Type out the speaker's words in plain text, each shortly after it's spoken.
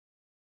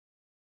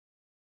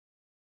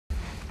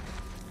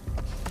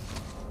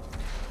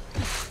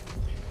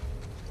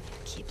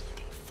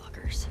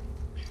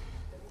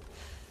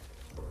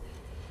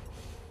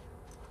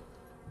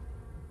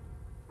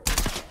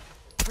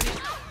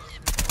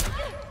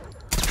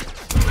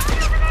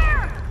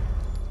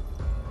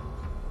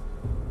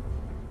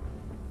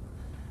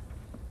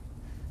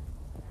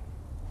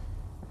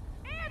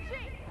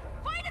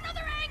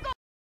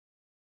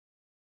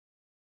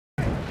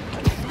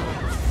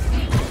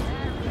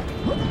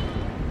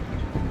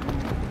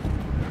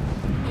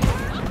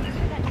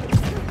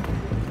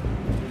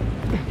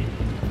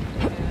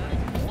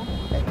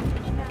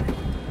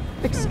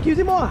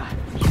Excusez-moi.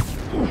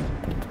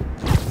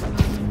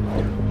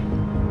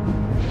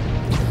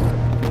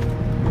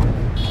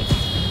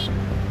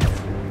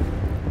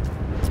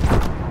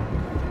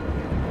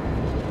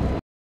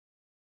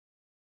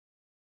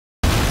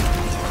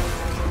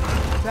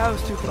 That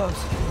was too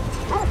close.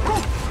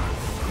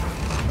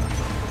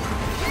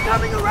 He's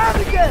coming around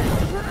again!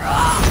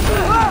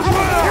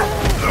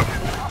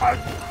 I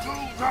do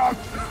not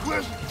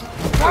wish to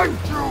fight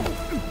you!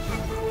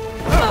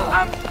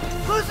 I'm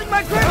losing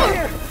my grip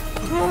here!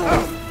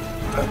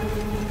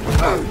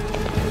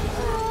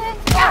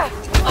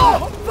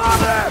 Oh,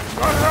 Father!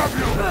 I have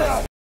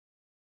you!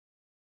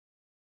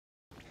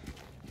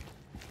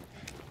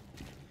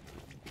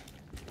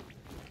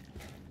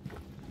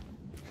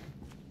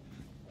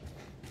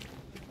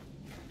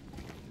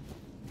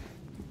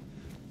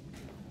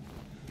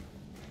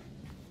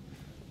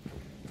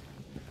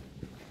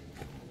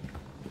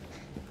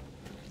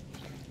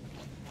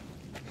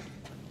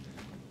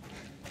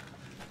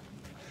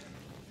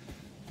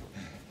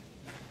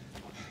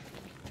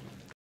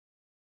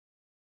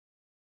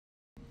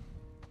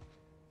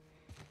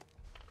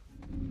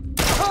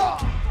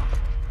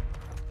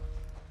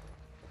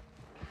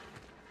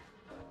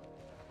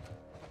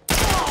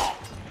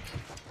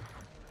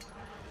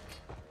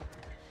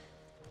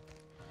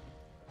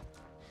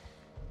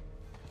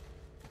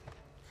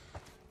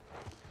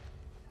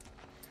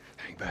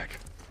 Hang back.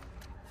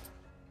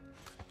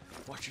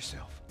 Watch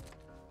yourself.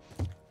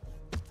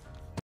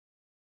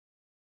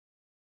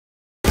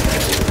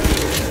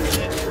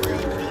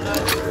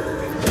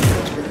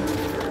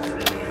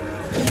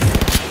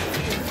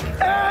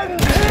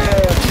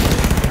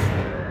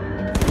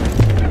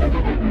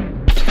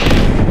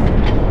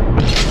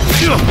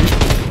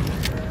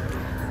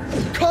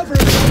 Cover me!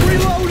 I'm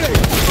reloading!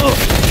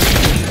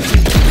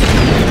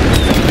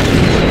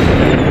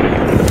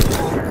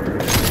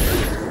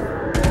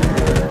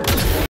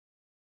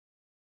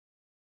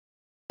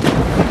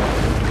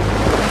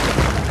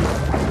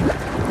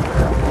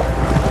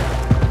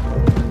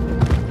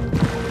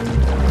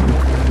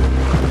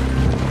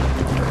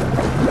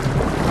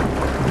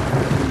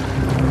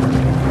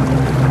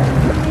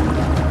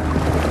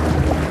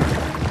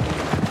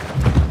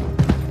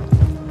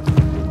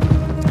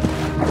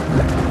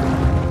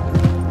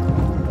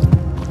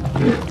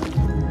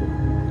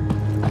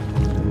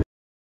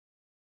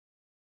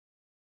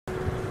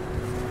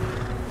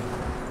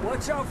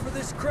 Watch out for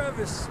this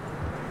crevice.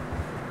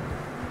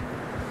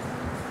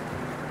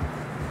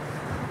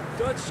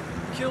 Dutch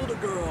killed a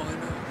girl in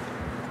a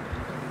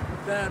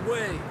bad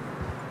way.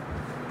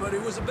 But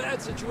it was a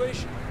bad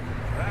situation.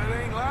 That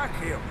ain't like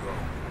him, though.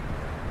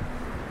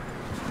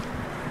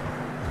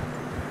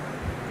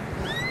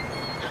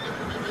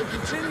 We'll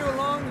continue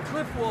along the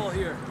cliff wall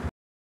here.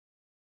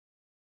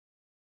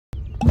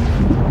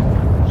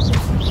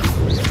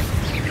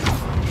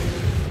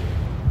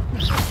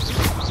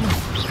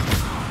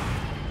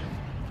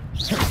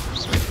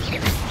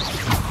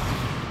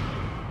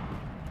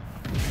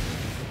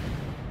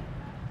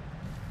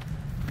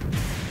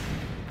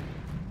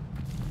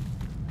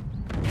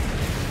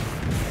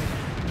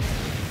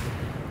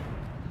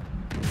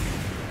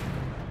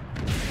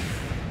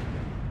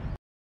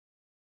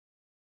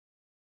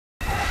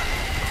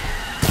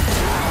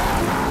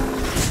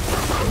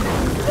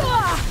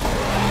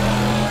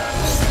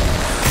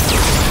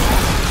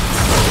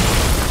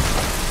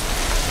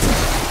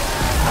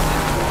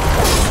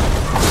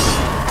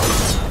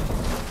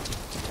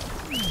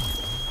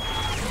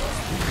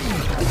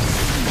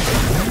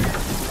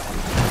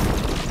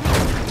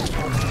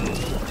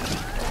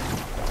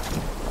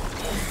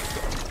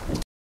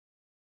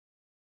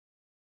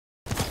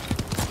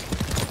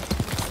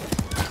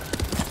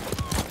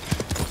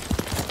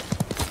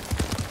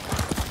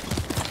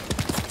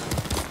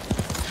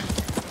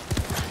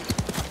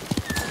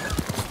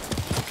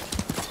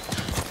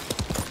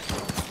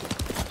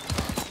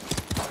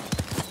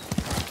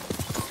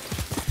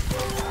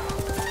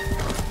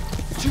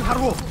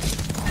 하루.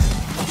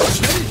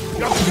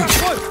 야,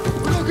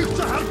 우리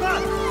자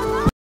한판.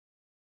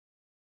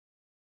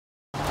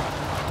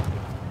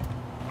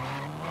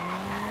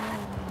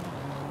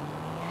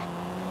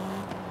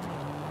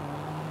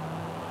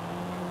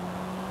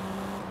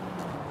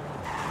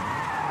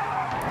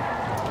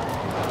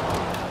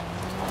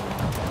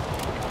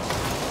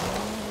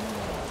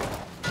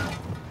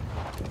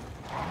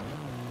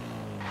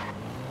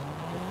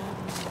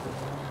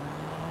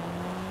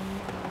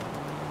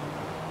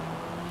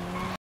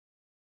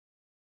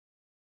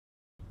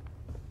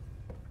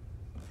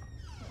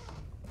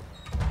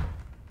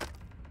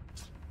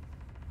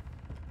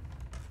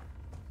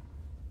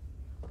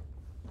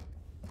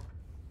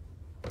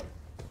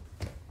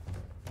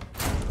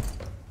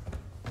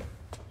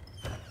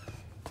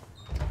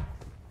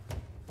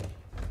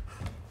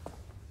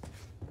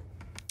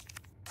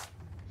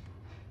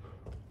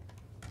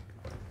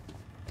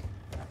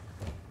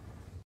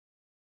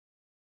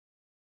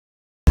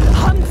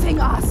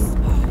 Us.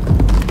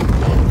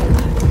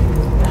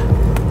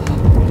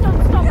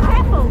 Don't stop.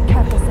 Careful.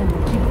 Careful, Cindy.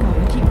 Keep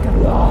going. Keep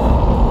going.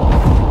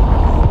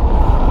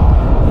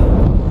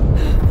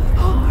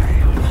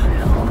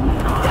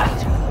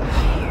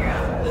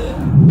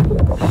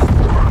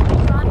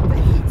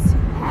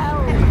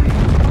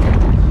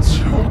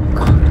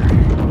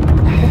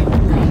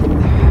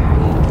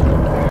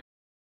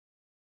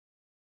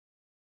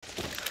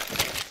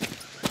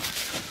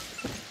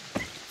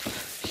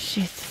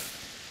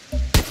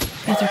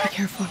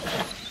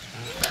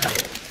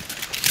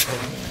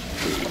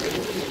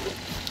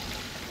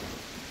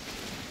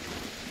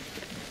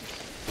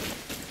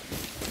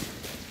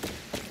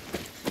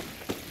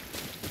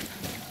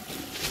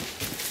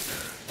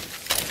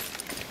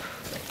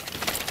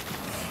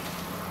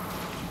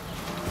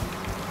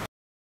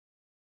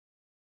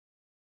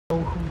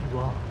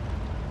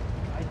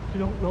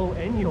 don't know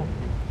any of you.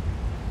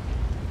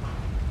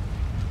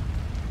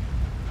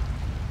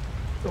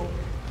 Don't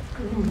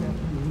scream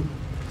at me.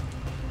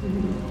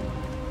 Please.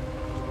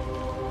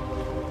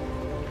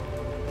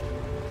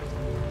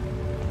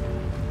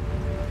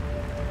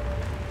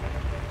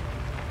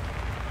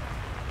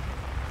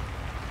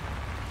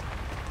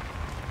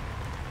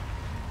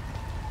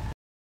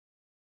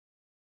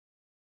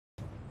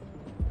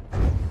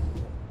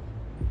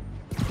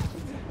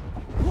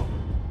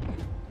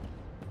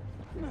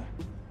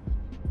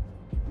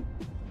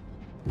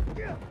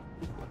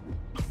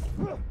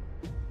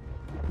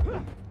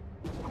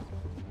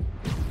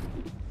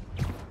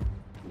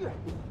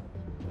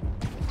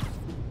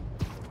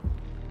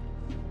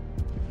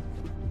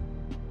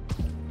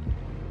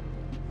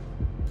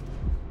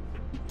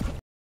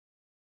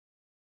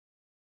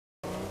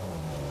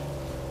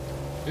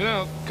 You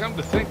know, come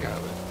to think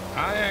of it,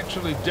 I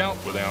actually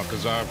dealt with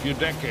Alcazar a few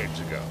decades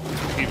ago,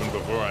 even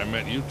before I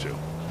met you two.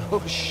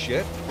 Oh,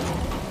 shit.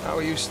 How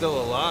are you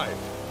still alive?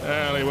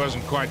 Well, he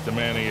wasn't quite the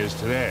man he is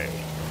today.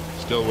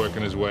 Still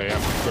working his way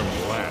up the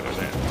criminal ladder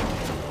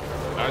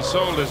then. I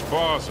sold his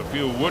boss a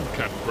few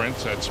woodcut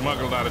prints I'd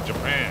smuggled out of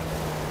Japan.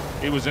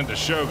 He was into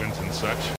shoguns and such.